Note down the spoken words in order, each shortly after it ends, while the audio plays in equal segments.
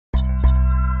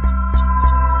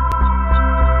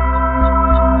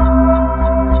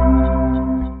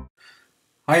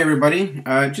Hi everybody.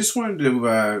 Just wanted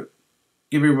to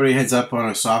give everybody a heads up on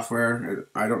a software.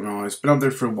 I don't know. It's been out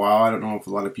there for a while. I don't know if a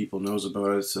lot of people knows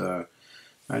about it.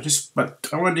 But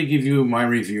I wanted to give you my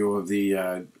review of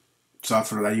the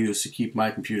software that I use to keep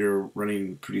my computer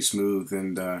running pretty smooth,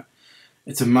 and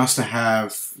it's a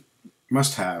must-have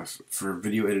for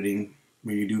video editing.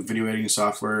 When you do video editing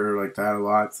software like that a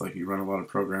lot, like you run a lot of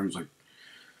programs like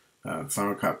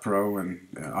Final Cut Pro and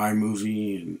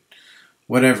iMovie and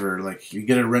whatever, like you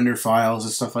get to render files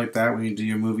and stuff like that when you do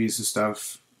your movies and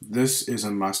stuff. This is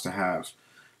a must to have.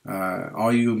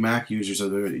 All you Mac users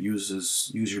out there that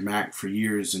use your Mac for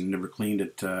years and never cleaned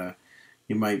it,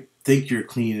 you might think you're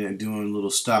cleaning it and doing little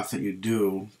stuff that you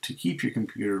do to keep your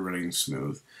computer running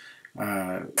smooth.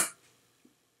 Uh,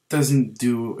 doesn't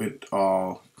do it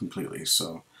all completely.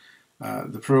 So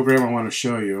the program I want to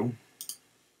show you,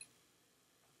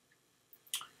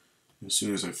 as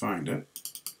soon as I find it,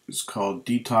 is called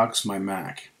Detox My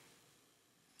Mac.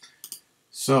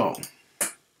 So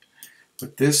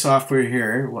with this software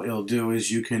here, what you'll do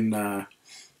is you can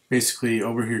basically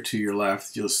over here to your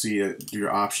left, you'll see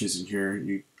your options in here.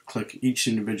 You click each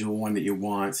individual one that you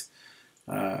want.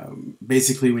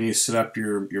 Basically, when you set up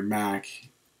your Mac,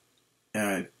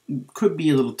 could be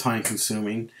a little time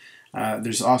consuming.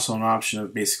 There's also an option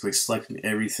of basically selecting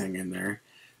everything in there,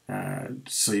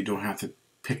 so you don't have to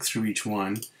pick through each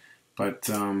one. But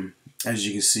as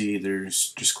you can see,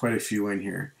 there's just quite a few in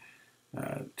here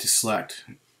to select.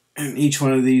 And each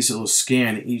one of these, it will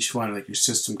scan each one, like your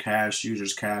system cache,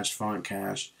 users cache, font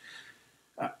cache,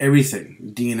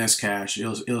 everything, DNS cache.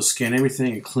 It'll scan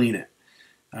everything and clean it.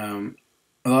 A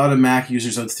lot of Mac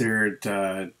users out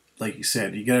there, like you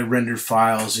said, you got to render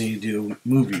files and you do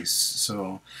movies.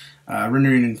 So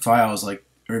rendering in files, like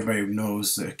everybody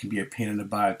knows, that can be a pain in the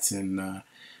butt, and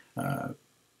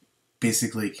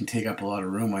basically can take up a lot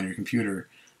of room on your computer.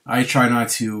 I try not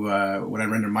to, when I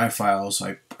render my files,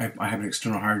 I have an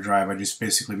external hard drive. I just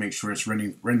basically make sure it's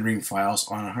rendering files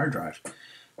on a hard drive.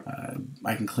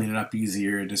 I can clean it up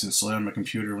easier. It doesn't slow down my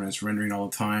computer when it's rendering all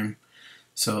the time.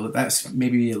 So that's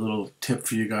maybe a little tip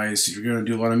for you guys. If you're going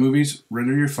to do a lot of movies,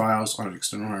 render your files on an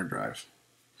external hard drive.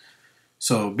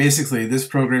 So basically, this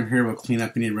program here will clean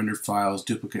up any rendered files,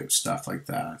 duplicate stuff like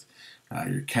that.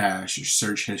 Your cache, your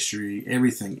search history,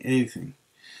 everything, anything.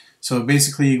 So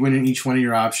basically, you go in each one of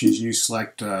your options, and you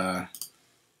select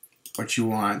what you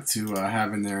want to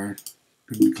have in there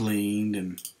to be cleaned.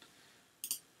 And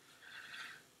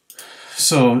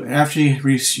so after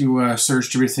you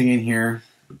searched everything in here,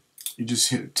 you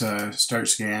just hit start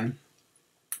scan.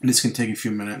 This can take a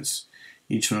few minutes.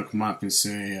 Each one will come up and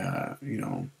say,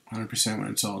 100% when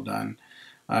it's all done.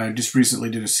 I just recently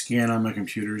did a scan on my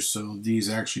computer, so these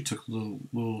actually took a little.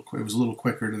 It was a little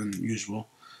quicker than usual.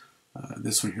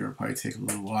 This one here will probably take a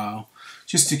little while.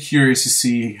 Just curious to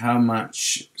see how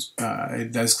much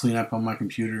it does clean up on my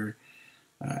computer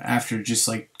after just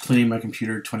like cleaning my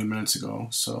computer 20 minutes ago.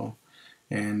 So,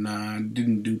 and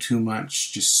didn't do too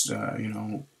much. Just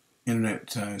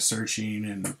internet searching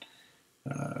and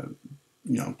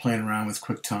playing around with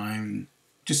QuickTime,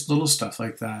 just little stuff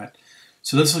like that.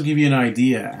 So this will give you an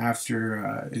idea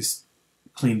after it's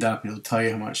cleaned up. It'll tell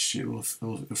you how much it will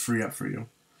free up for you.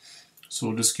 So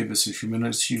we'll just give this a few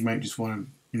minutes. You might just want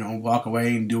to, walk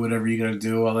away and do whatever you got to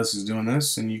do while this is doing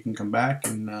this, and you can come back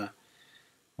and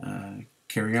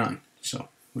carry on. So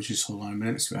we'll just hold on a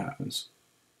minute and see what happens.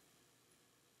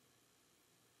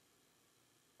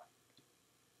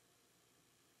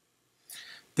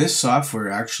 This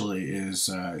software actually is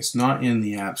it's not in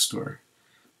the App Store.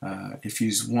 If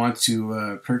you want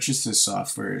to purchase this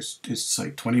software, it's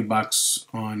like $20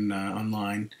 on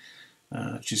online.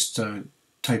 Just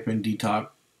type in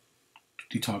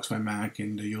Detox My Mac,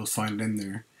 and you'll find it in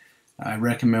there. I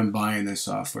recommend buying this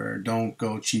software. Don't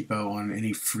go cheap out on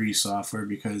any free software,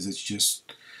 because it's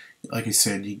just, like I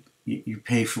said, you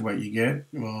pay for what you get.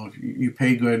 Well, if you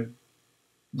pay good,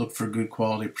 look for good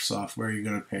quality software, you're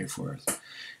going to pay for it.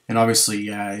 And obviously,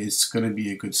 it's going to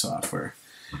be a good software.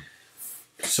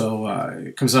 So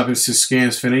it comes up and says scan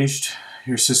is finished.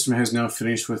 Your system has now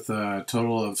finished with a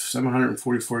total of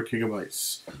 744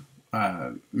 megabytes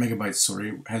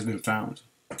has been found.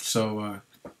 So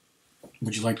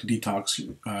would you like to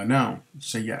detox now?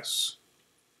 Say yes.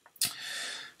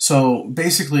 So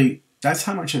basically, that's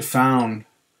how much it found.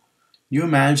 You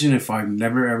imagine if I've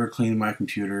never ever cleaned my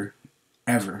computer,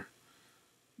 ever.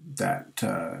 That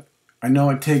I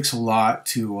know it takes a lot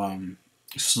to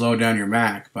slow down your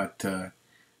Mac, but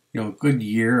a good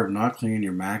year of not cleaning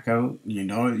your Mac out,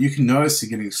 you can notice it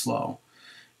getting slow.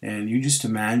 And you just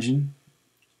imagine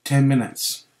 10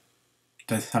 minutes.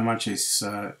 That's how much it's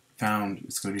found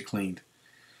it's going to be cleaned.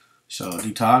 So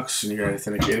Detox, and you gotta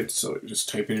authenticate it. So just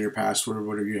type in your password,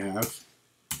 whatever you have.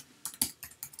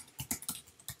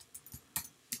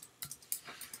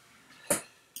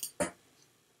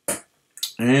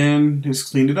 And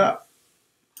just cleaned it up.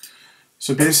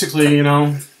 So basically, you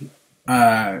know,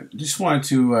 just wanted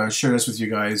to share this with you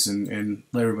guys and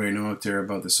let everybody know out there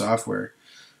about the software.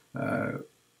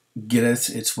 Get it;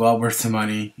 it's well worth the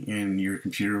money, and your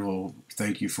computer will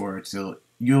thank you for it.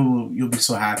 You'll be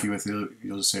so happy with it.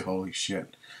 You'll just say, "Holy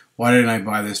shit! Why didn't I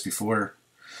buy this before?"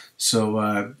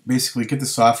 So basically, get the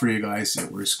software, you guys.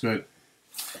 It works good.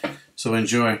 So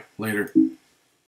enjoy later.